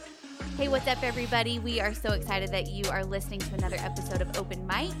Hey, what's up, everybody? We are so excited that you are listening to another episode of Open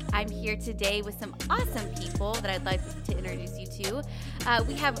Mic. I'm here today with some awesome people that I'd like to introduce you to.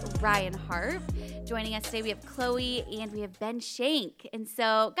 We have Ryan Harp joining us today. We have Chloe and we have Ben Shank. And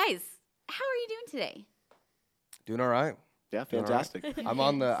so, guys, how are you doing today? Doing all right. Yeah, fantastic. Right. I'm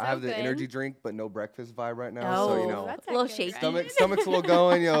on the. So I have the good. energy drink, but no breakfast vibe right now. So that's a little shaky. stomach's a little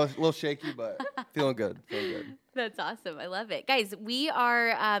going, a little shaky, but feeling good. Feeling good. That's awesome. I love it. Guys, we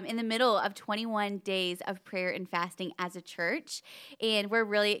are in the middle of 21 days of prayer and fasting as a church, and we're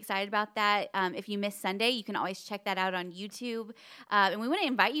really excited about that. If you missed Sunday, you can always check that out on YouTube. And we want to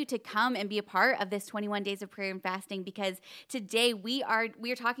invite you to come and be a part of this 21 days of prayer and fasting, because today we are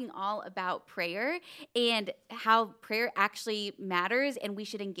talking all about prayer and how prayer actually matters, and we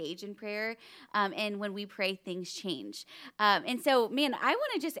should engage in prayer. And when we pray, things change. And so, man, I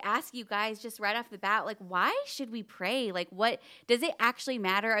want to just ask you guys just right off the bat, like, why should we pray? Like, what does it actually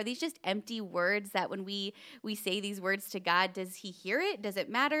matter? Are these just empty words that when we say these words to God, does he hear it? Does it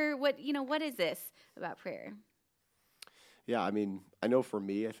matter? What is this about prayer? Yeah, I mean, I know for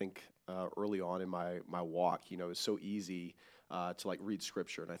me, I think early on in my walk, it's so easy to read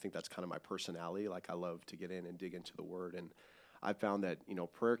scripture, and I think that's kind of my personality. Like, I love to get in and dig into the word, and I found that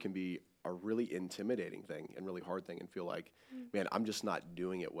prayer can be a really intimidating thing and really hard thing, and feel like, man, I'm just not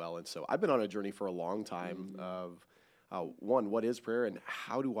doing it well. And so I've been on a journey for a long time of one, what is prayer, and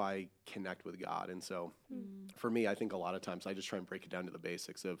how do I connect with God? And so for me, I think a lot of times I just try and break it down to the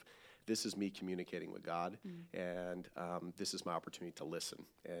basics of, this is me communicating with God, and this is my opportunity to listen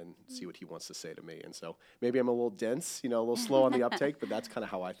and see what he wants to say to me. And so maybe I'm a little dense, a little slow on the uptake, but that's kind of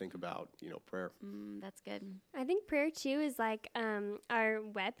how I think about, prayer. That's good. I think prayer, too, is like our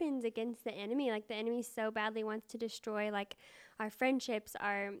weapons against the enemy. Like, the enemy so badly wants to destroy, like, our friendships,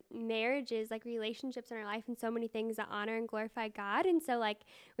 our marriages, like relationships in our life, and so many things that honor and glorify God. And so, like,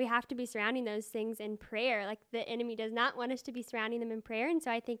 we have to be surrounding those things in prayer. Like, the enemy does not want us to be surrounding them in prayer. And so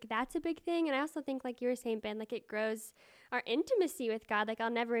I think that's a big thing. And I also think, like you were saying, Ben, like, it grows our intimacy with God. Like,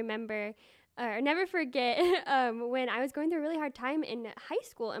 I'll never forget when I was going through a really hard time in high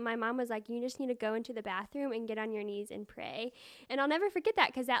school, and my mom was like, you just need to go into the bathroom and get on your knees and pray. And I'll never forget that,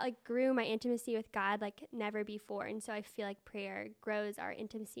 because that grew my intimacy with God like never before. And so I feel like prayer grows our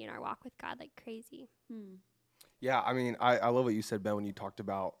intimacy and our walk with God like crazy. Yeah, I mean, I love what you said, Ben, when you talked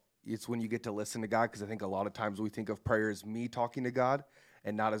about it's when you get to listen to God, because I think a lot of times we think of prayer as me talking to God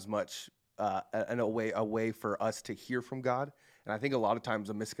and not as much a way for us to hear from God. And I think a lot of times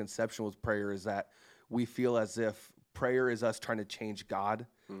a misconception with prayer is that we feel as if prayer is us trying to change God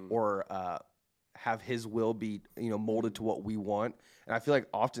or have his will be molded to what we want. And I feel like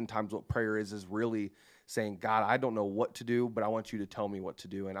oftentimes what prayer is really saying, God, I don't know what to do, but I want you to tell me what to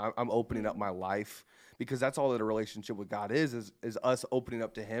do. And I'm opening up my life, because that's all that a relationship with God is us opening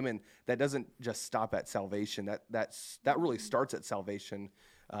up to him. And that doesn't just stop at salvation. That really starts at salvation.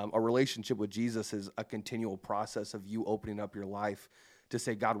 A relationship with Jesus is a continual process of you opening up your life to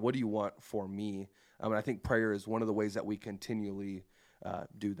say, God, what do you want for me? And I think prayer is one of the ways that we continually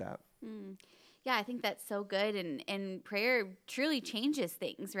do that. Yeah, I think that's so good, and prayer truly changes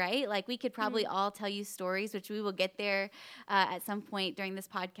things, right? Like, we could probably all tell you stories, which we will get there at some point during this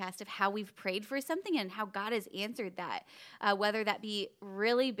podcast, of how we've prayed for something and how God has answered that, whether that be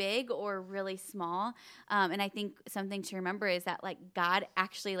really big or really small. And I think something to remember is that, like, God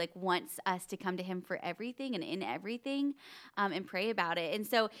actually wants us to come to him for everything and in everything, and pray about it. And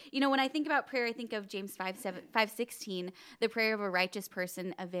so, when I think about prayer, I think of James 5:16, the prayer of a righteous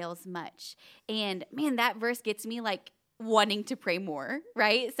person avails much. And man, that verse gets me wanting to pray more,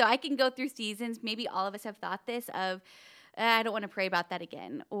 right? So I can go through seasons, maybe all of us have thought this, of, I don't want to pray about that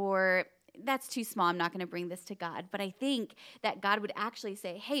again, or that's too small, I'm not going to bring this to God. But I think that God would actually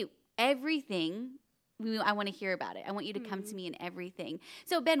say, hey, everything, I want to hear about it. I want you to come to me in everything.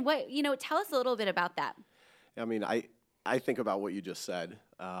 So Ben, tell us a little bit about that. I mean, I think about what you just said,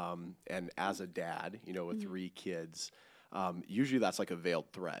 and as a dad, with 3 kids, usually that's like a veiled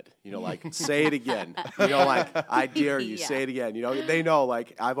thread, say it again, I dare you, say it again, they know,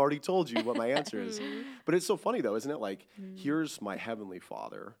 I've already told you what my answer is. But it's so funny though, isn't it? Here's my heavenly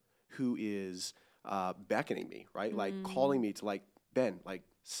Father who is beckoning me, right? Calling me to Ben,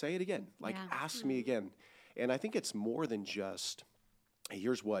 say it again, ask me again. And I think it's more than just,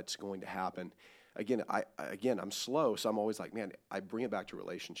 here's what's going to happen. Again, I'm slow, so I'm always like, man, I bring it back to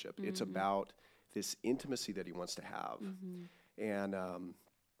relationship. It's about this intimacy that he wants to have. And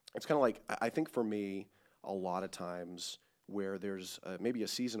it's kind of I think for me, a lot of times where there's maybe a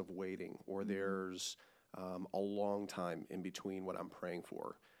season of waiting, or there's a long time in between what I'm praying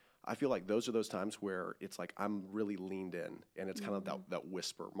for, I feel like those are those times where it's like I'm really leaned in, and it's kind of that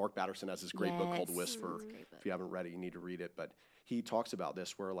whisper. Mark Batterson has this great book called Whisper. If you haven't read it, you need to read it. But he talks about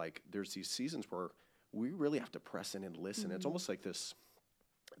this where like there's these seasons where we really have to press in and listen. It's almost like this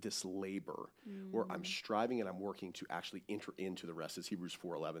labor where I'm striving and I'm working to actually enter into the rest, as Hebrews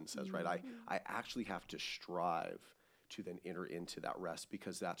 4:11 says, right? I actually have to strive to then enter into that rest,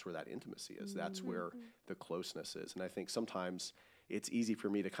 because that's where that intimacy is. That's where the closeness is. And I think sometimes it's easy for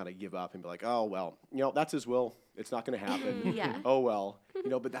me to kind of give up and be like, oh, well, that's his will. It's not going to happen. Oh, well,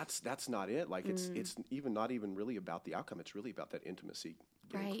 but that's not it. Like it's even not even really about the outcome. It's really about that intimacy,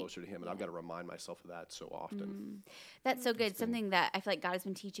 getting closer to him. And I've got to remind myself of that so often. That's so good. Something that I feel like God has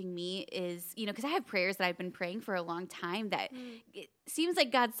been teaching me is, because I have prayers that I've been praying for a long time that it seems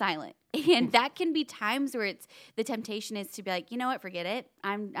like God's silent. And that can be times where the temptation is to be like, you know what, forget it.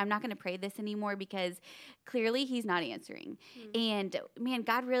 I'm not going to pray this anymore because clearly he's not answering. And man,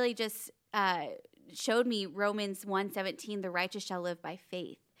 God really just showed me Romans 1:17, the righteous shall live by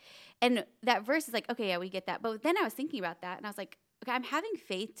faith. And that verse is like, okay, yeah, we get that. But then I was thinking about that and I was like, okay, I'm having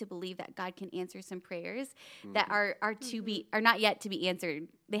faith to believe that God can answer some prayers that are not yet to be answered.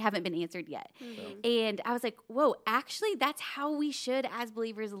 They haven't been answered yet. And I was like, whoa, actually, that's how we should, as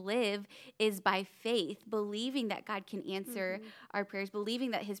believers, live, is by faith, believing that God can answer our prayers,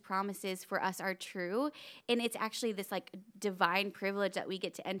 believing that his promises for us are true. And it's actually this like divine privilege that we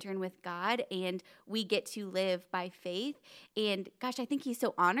get to enter in with God, and we get to live by faith. And gosh, I think he's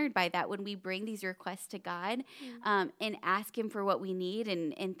so honored by that when we bring these requests to God and ask him for what we need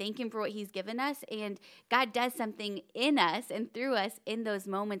and thank him for what he's given us. And God does something in us and through us in those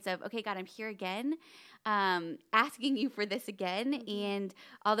moments of, okay, God, I'm here again, asking you for this again. And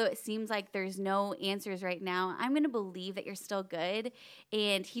although it seems like there's no answers right now, I'm going to believe that you're still good.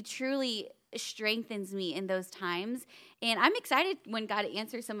 And he truly strengthens me in those times. And I'm excited when God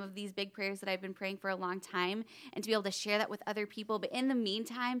answers some of these big prayers that I've been praying for a long time, and to be able to share that with other people. But in the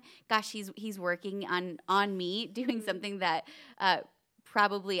meantime, gosh, he's working on me, doing something that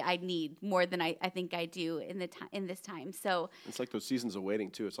probably I need more than I think I do in this time. So it's like those seasons of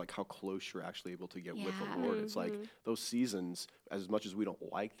waiting too. It's like how close you're actually able to get with the Lord. It's like those seasons, as much as we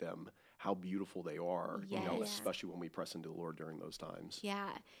don't like them, how beautiful they are, especially when we press into the Lord during those times. Yeah.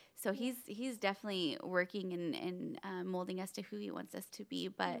 So he's definitely working and molding us to who he wants us to be.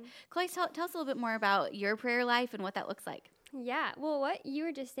 But Chloe, tell us a little bit more about your prayer life and what that looks like. Yeah. Well, what you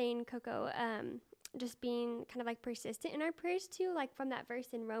were just saying, Coco, just being kind of like persistent in our prayers too, like from that verse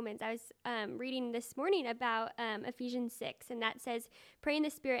in Romans. I was reading this morning about Ephesians 6, and that says, pray in the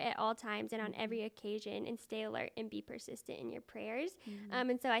Spirit at all times and on every occasion, and stay alert and be persistent in your prayers.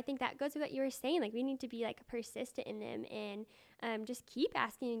 And so I think that goes with what you were saying. Like we need to be like persistent in them and just keep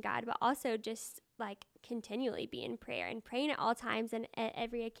asking God, but also just like continually be in prayer and praying at all times and at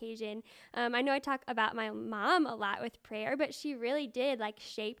every occasion. I know I talk about my mom a lot with prayer, but she really did like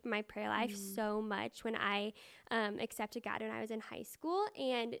shape my prayer life so much when I accepted God when I was in high school.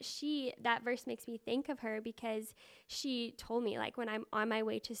 And that verse makes me think of her because she told me, like, when I'm on my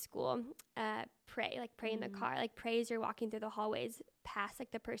way to school, pray in the car, like pray as you're walking through the hallways past like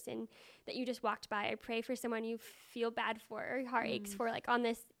the person that you just walked by, or pray for someone you feel bad for or heart aches for, like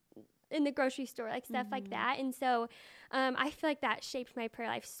in the grocery store, like stuff like that. And so I feel like that shaped my prayer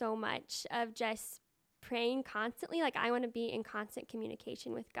life so much, of just praying constantly. Like I want to be in constant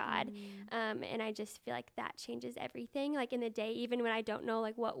communication with God. And I just feel like that changes everything. Like in the day, even when I don't know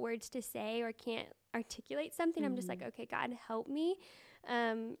like what words to say or can't articulate something, I'm just like, okay, God, help me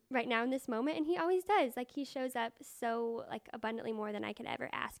right now in this moment. And he always does. Like he shows up so like abundantly more than I could ever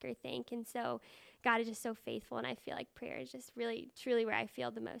ask or think. And so God is just so faithful. And I feel like prayer is just really, truly where I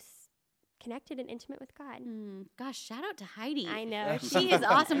feel the most connected and intimate with God. Gosh, shout out to Heidi. I know. She is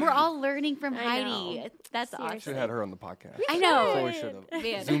awesome. We're all learning from Heidi. That's Seriously. awesome. Should have had her on the podcast. I know. So we should have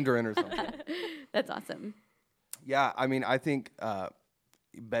Man. zoomed her in or something. That's awesome. Yeah, I mean, I think,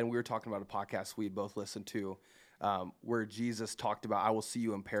 Ben, we were talking about a podcast we both listened to where Jesus talked about, I will see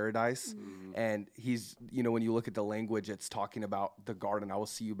you in paradise. And he's, when you look at the language, it's talking about the garden. I will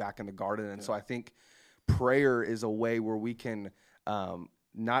see you back in the garden. And so I think prayer is a way where we can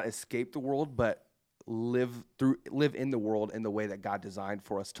not escape the world, but live in the world in the way that God designed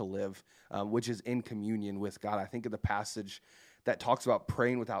for us to live, which is in communion with God. I think of the passage that talks about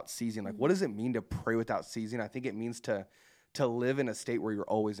praying without ceasing. Like, what does it mean to pray without ceasing? I think it means to live in a state where you're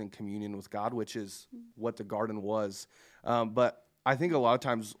always in communion with God, which is what the garden was. But I think a lot of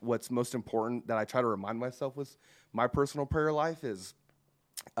times what's most important that I try to remind myself with my personal prayer life is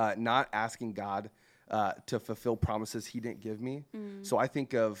not asking God to fulfill promises he didn't give me. So I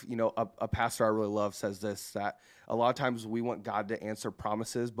think of, a pastor I really love says this, that a lot of times we want God to answer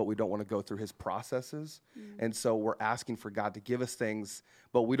promises, but we don't want to go through his processes. And so we're asking for God to give us things,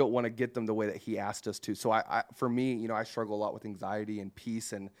 but we don't want to get them the way that he asked us to. So for me, I struggle a lot with anxiety and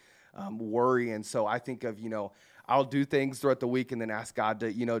peace and worry. And so I think of, I'll do things throughout the week and then ask God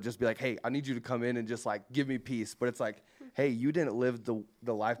to, just be like, hey, I need you to come in and just like give me peace. But it's like, hey, you didn't live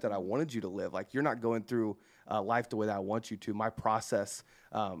the life that I wanted you to live. Like, you're not going through life the way that I want you to, my process.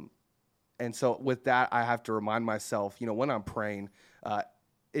 And so with that, I have to remind myself, when I'm praying,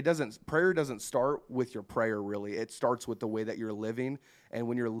 prayer doesn't start with your prayer, really. It starts with the way that you're living. And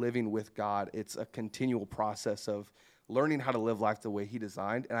when you're living with God, it's a continual process of learning how to live life the way he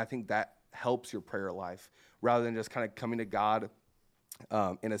designed. And I think that helps your prayer life rather than just kind of coming to God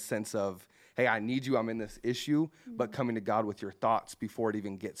in a sense of, hey, I need you, I'm in this issue, but coming to God with your thoughts before it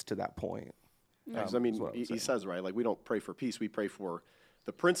even gets to that point. He says, right, like we don't pray for peace, we pray for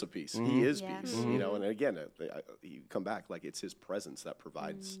the Prince of Peace. He is peace, and again, you come back, like it's his presence that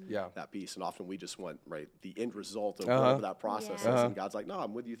provides that peace. And often we just want, right, the end result of whatever that process is. And God's like, no,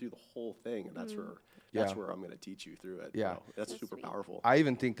 I'm with you through the whole thing. And that's where I'm going to teach you through it. Yeah. That's super powerful. I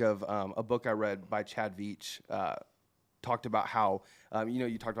even think of a book I read by Chad Veach, talked about how,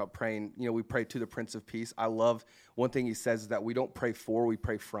 you talked about praying, we pray to the Prince of Peace. I love one thing he says is that we don't pray for, we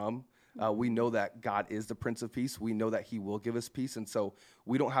pray from. We know that God is the Prince of Peace. We know that he will give us peace. And so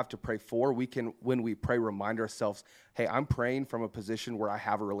we don't have to pray for. We can, when we pray, remind ourselves, hey, I'm praying from a position where I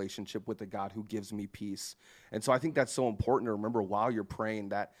have a relationship with the God who gives me peace. And so I think that's so important to remember while you're praying,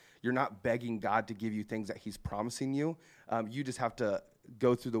 that you're not begging God to give you things that he's promising you. You just have to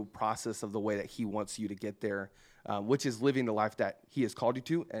go through the process of the way that he wants you to get there, which is living the life that he has called you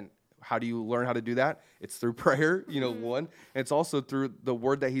to. And how do you learn how to do that? It's through prayer, one. And it's also through the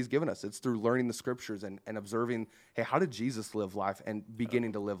word that he's given us. It's through learning the scriptures and observing, hey, how did Jesus live life, and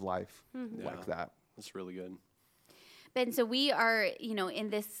beginning to live life like that. That's really good. Ben, so we are, in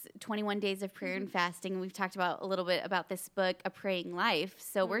this 21 days of prayer and fasting. We've talked about a little bit about this book, A Praying Life.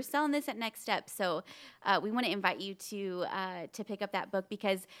 So we're selling this at Next Step. So we want to invite you to pick up that book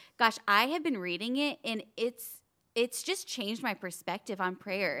because, gosh, I have been reading it, and it's just changed my perspective on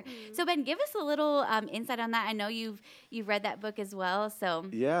prayer. So Ben, give us a little insight on that. I know you've read that book as well. So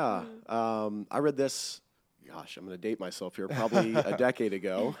yeah, I read this. Gosh, I'm going to date myself here. Probably a decade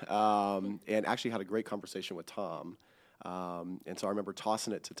ago, and actually had a great conversation with Tom. And so I remember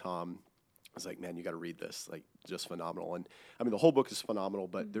tossing it to Tom. I was like, man, you got to read this, like just phenomenal. And I mean, the whole book is phenomenal,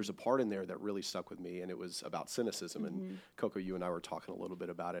 but there's a part in there that really stuck with me, and it was about cynicism. And Coco, you and I were talking a little bit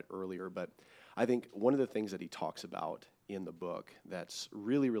about it earlier, but I think one of the things that he talks about in the book that's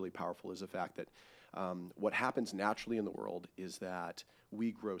really, really powerful is the fact that what happens naturally in the world is that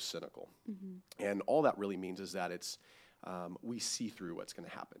we grow cynical. And all that really means is that it's we see through what's going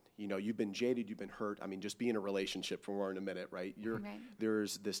to happen. You've been jaded, you've been hurt. I mean, just be in a relationship for more than a minute, right?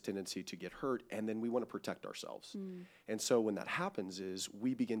 There's this tendency to get hurt, and then we want to protect ourselves. And so when that happens is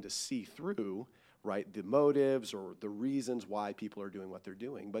we begin to see through, right, the motives or the reasons why people are doing what they're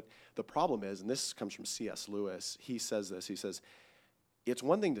doing. But the problem is, and this comes from C.S. Lewis, he says, it's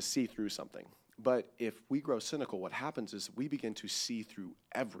one thing to see through something. But if we grow cynical, what happens is we begin to see through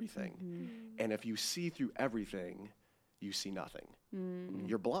everything. And if you see through everything, you see nothing.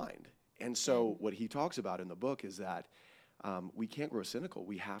 You're blind. And so what he talks about in the book is that we can't grow cynical.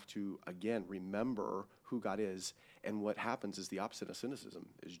 We have to, again, remember who God is. And what happens is the opposite of cynicism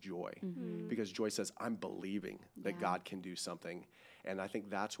is joy. Because joy says, I'm believing that God can do something. And I think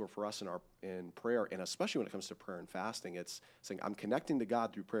that's where for us in prayer, and especially when it comes to prayer and fasting, it's saying I'm connecting to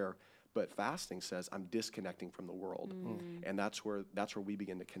God through prayer. But fasting says I'm disconnecting from the world. And that's where we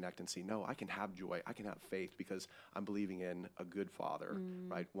begin to connect and see, no, I can have joy, I can have faith because I'm believing in a good Father,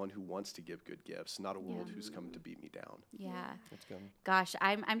 right? One who wants to give good gifts, not a world who's come to beat me down. Yeah. That's good. Gosh,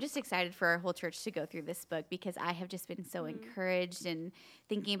 I'm just excited for our whole church to go through this book because I have just been so encouraged and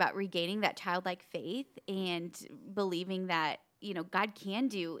thinking about regaining that childlike faith and believing that God can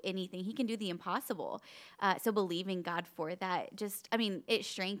do anything. He can do the impossible. So believing God for that, it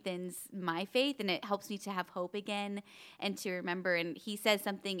strengthens my faith and it helps me to have hope again and to remember. And he says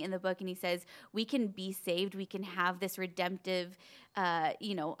something in the book, and he says, we can be saved. We can have this redemptive,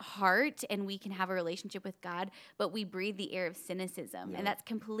 heart, and we can have a relationship with God, but we breathe the air of cynicism. And that's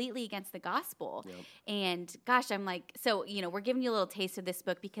completely against the gospel. And gosh, I'm like, so, we're giving you a little taste of this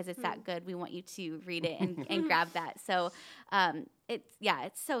book because it's that good. We want you to read it and grab that. So,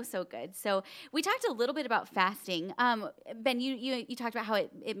 It's so good. So we talked a little bit about fasting. Ben, you talked about how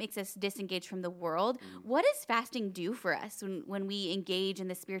it makes us disengage from the world. What does fasting do for us when we engage in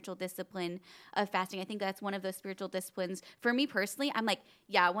the spiritual discipline of fasting? I think that's one of those spiritual disciplines. For me personally, I'm like,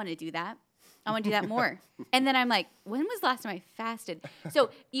 yeah, I want to do that. I want to do that more. And then I'm like, when was the last time I fasted? So,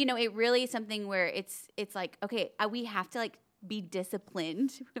 it really is something where it's like, okay, we have to like be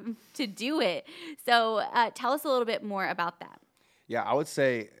disciplined to do it. So tell us a little bit more about that. Yeah, I would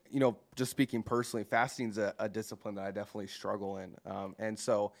say, just speaking personally, fasting's a discipline that I definitely struggle in. And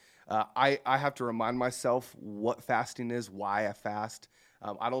so I have to remind myself what fasting is, why I fast.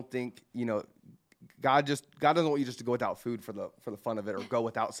 I don't think, God doesn't want you just to go without food for the fun of it, or go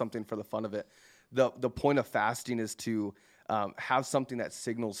without something for the fun of it. The point of fasting is to have something that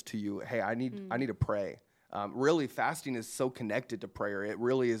signals to you, hey, I need to pray. Really, fasting is so connected to prayer. It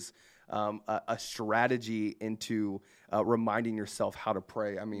really is a strategy into reminding yourself how to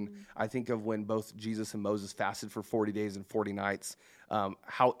pray. I mean, I think of when both Jesus and Moses fasted for 40 days and 40 nights,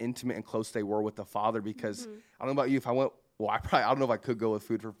 how intimate and close they were with the Father, because I don't know about you, if I went, I don't know if I could go with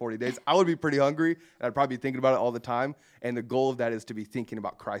food for 40 days. I would be pretty hungry, and I'd probably be thinking about it all the time. And the goal of that is to be thinking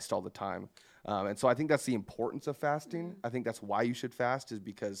about Christ all the time. And so I think that's the importance of fasting. I think that's why you should fast, is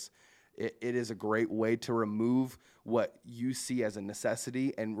because it is a great way to remove what you see as a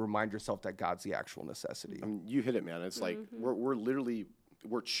necessity and remind yourself that God's the actual necessity. I mean, you hit it, man. It's like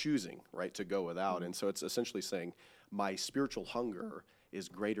we're choosing, right, to go without. And so it's essentially saying my spiritual hunger is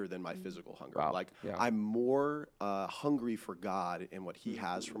greater than my physical hunger. Wow. Like, Yeah. I'm more hungry for God and what he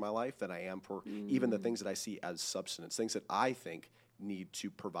has for my life than I am for even the things that I see as substance, things that I think need to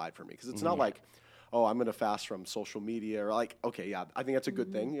provide for me. Because it's not like, oh, I'm going to fast from social media, or like, okay, yeah, I think that's a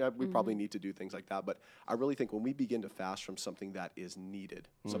good thing. Yeah, we probably need to do things like that. But I really think when we begin to fast from something that is needed,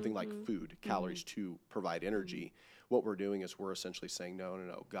 something like food, calories to provide energy, what we're doing is we're essentially saying,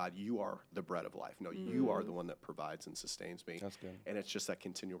 no, God, you are the bread of life. No, you are the one that provides and sustains me. That's good. And it's just that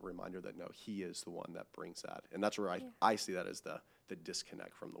continual reminder that, no, he is the one that brings that. And that's where I see that as the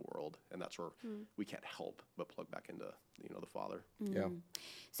disconnect from the world. And that's where we can't help but plug back into, the Father. Yeah.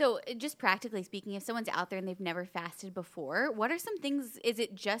 So just practically speaking, if someone's out there and they've never fasted before, what are some things? Is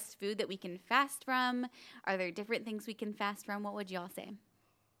it just food that we can fast from? Are there different things we can fast from? What would you all say?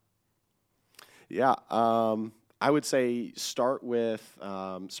 Yeah, I would say start with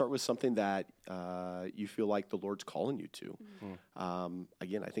something that you feel like the Lord's calling you to.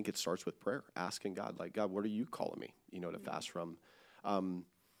 Again, I think it starts with prayer, asking God, like, God, what are you calling me, to fast from?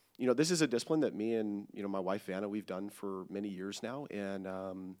 This is a discipline that me and my wife Vanna, we've done for many years now,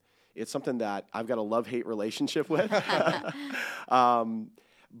 and it's something that I've got a love-hate relationship with.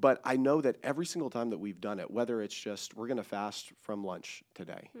 But I know that every single time that we've done it, whether it's just we're going to fast from lunch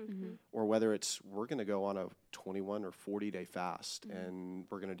today, or whether it's we're going to go on a 21 or 40-day fast and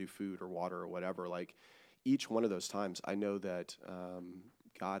we're going to do food or water or whatever, like each one of those times, I know that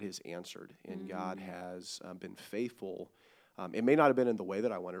God has answered and God has been faithful. It may not have been in the way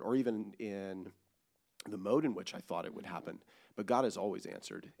that I wanted, or even in the mode in which I thought it would happen, but God has always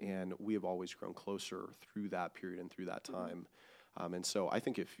answered, and we have always grown closer through that period and through that time. And so I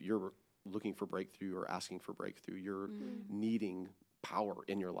think if you're looking for breakthrough or asking for breakthrough, you're needing power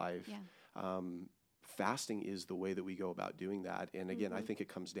in your life. Yeah. Fasting is the way that we go about doing that. And again, I think it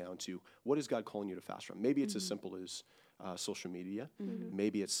comes down to, what is God calling you to fast from? Maybe it's as simple as social media.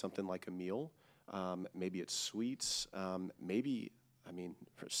 Maybe it's something like a meal. Maybe it's sweets.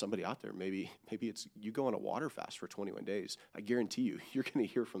 For somebody out there, maybe it's you go on a water fast for 21 days. I guarantee you're going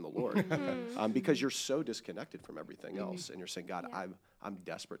to hear from the Lord because you're so disconnected from everything else, and you're saying, God, I'm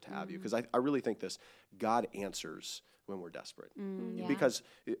desperate to have you, because I really think this, God answers when we're desperate. Because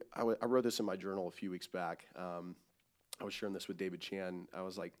I wrote this in my journal a few weeks back. I was sharing this with David Chan. I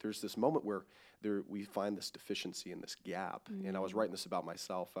was like, there's this moment where we find this deficiency and this gap, and I was writing this about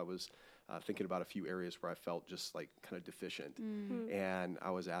myself. I was thinking about a few areas where I felt just like kind of deficient. And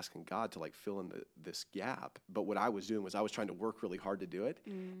I was asking God to like fill in this gap. But what I was doing was I was trying to work really hard to do it.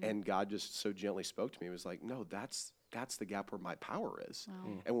 And God just so gently spoke to me. He was like, no, that's the gap where my power is.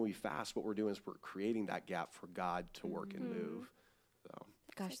 Wow. And when we fast, what we're doing is we're creating that gap for God to work and move. So.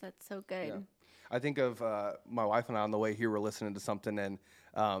 Gosh, that's so good. Yeah. I think of my wife and I on the way here, we're listening to something, and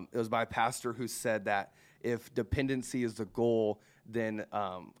it was by a pastor who said that if dependency is the goal, then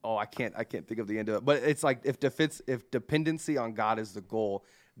I can't think of the end of it. But it's like if dependency on God is the goal,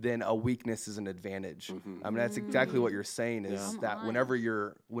 then a weakness is an advantage. I mean, that's exactly what you're saying, is that whenever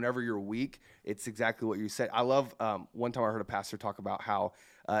you're weak, it's exactly what you said. I love, one time I heard a pastor talk about how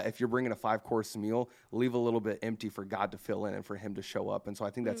if you're bringing a 5-course meal, leave a little bit empty for God to fill in and for him to show up. And so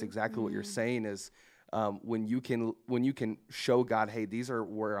I think that's exactly what you're saying is, when you can show God, hey, these are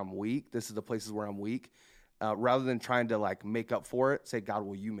where I'm weak. This is the places where I'm weak. Rather than trying to like make up for it, say, God,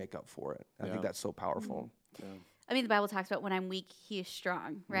 will you make up for it? I think that's so powerful. Yeah. I mean, the Bible talks about when I'm weak, he is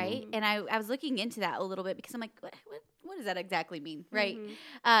strong, right? And I was looking into that a little bit because I'm like, what does that exactly mean, right?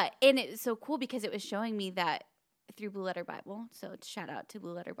 And it was so cool because it was showing me that through Blue Letter Bible. So shout out to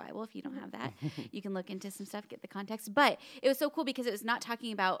Blue Letter Bible. If you don't have that, you can look into some stuff, get the context. But it was so cool because it was not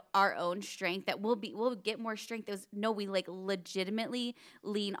talking about our own strength that we'll get more strength. It was, no, we like legitimately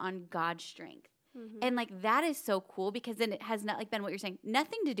lean on God's strength. And like that is so cool because then it has not, like Ben, what you're saying,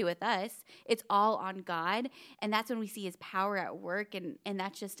 nothing to do with us. It's all on God, and that's when we see His power at work, and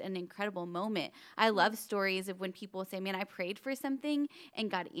that's just an incredible moment. I love stories of when people say, "Man, I prayed for something and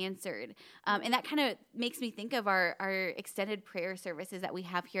God answered," and that kind of makes me think of our extended prayer services that we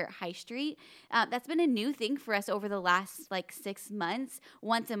have here at High Street. That's been a new thing for us over the last like 6 months.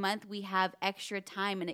 Once a month, we have extra time, and